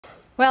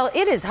Well,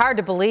 it is hard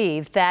to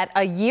believe that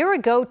a year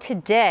ago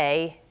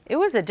today, it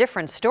was a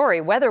different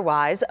story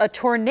weather-wise. A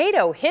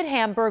tornado hit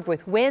Hamburg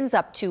with winds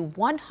up to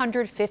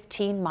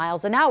 115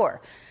 miles an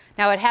hour.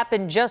 Now, it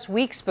happened just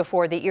weeks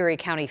before the Erie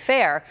County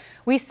Fair.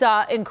 We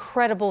saw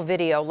incredible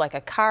video, like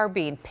a car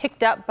being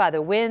picked up by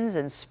the winds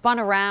and spun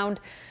around.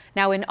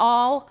 Now, in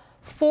all,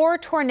 4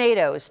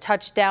 tornadoes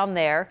touched down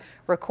there,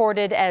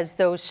 recorded as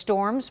those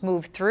storms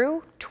moved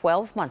through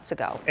 12 months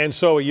ago. And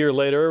so a year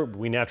later,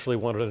 we naturally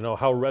wanted to know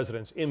how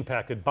residents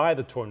impacted by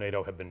the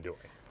tornado have been doing.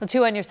 Well,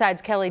 2 on Your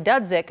Side's Kelly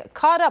Dudzik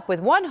caught up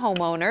with one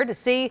homeowner to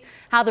see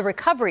how the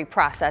recovery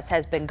process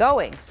has been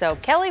going. So,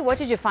 Kelly, what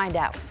did you find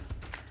out?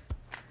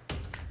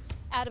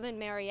 Adam and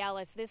Mary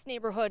Alice, this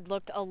neighborhood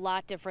looked a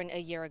lot different a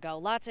year ago.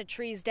 Lots of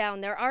trees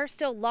down. There are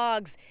still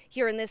logs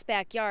here in this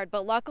backyard,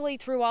 but luckily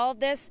through all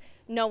of this,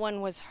 no one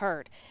was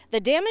hurt.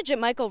 The damage at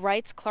Michael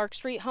Wright's Clark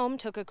Street home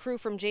took a crew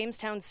from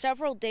Jamestown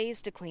several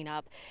days to clean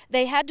up.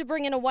 They had to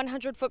bring in a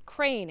 100-foot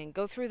crane and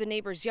go through the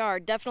neighbor's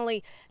yard.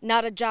 Definitely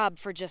not a job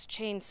for just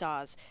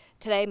chainsaws.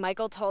 Today,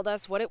 Michael told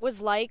us what it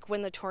was like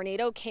when the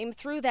tornado came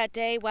through that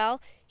day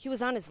while he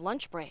was on his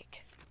lunch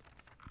break.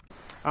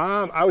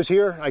 I was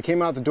here. I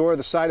came out the door of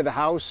the side of the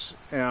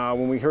house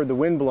when we heard the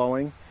wind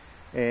blowing,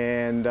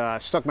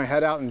 and stuck my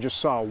head out and just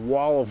saw a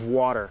wall of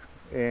water,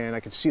 and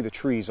I could see the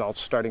trees all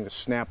starting to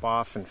snap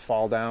off and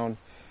fall down.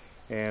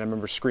 And I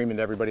remember screaming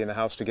to everybody in the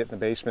house to get in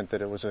the basement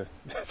that it was I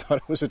thought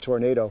it was a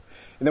tornado.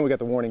 And then we got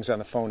the warnings on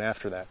the phone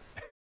after that.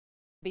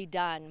 Be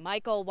done.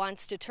 Michael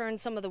wants to turn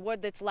some of the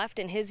wood that's left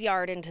in his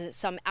yard into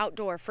some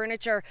outdoor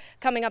furniture.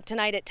 Coming up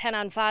tonight at 10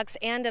 on Fox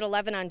and at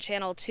 11 on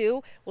Channel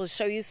 2, we'll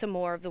show you some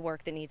more of the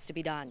work that needs to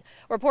be done.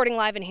 Reporting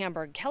live in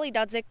Hamburg, Kelly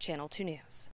Dudzik, Channel 2 News.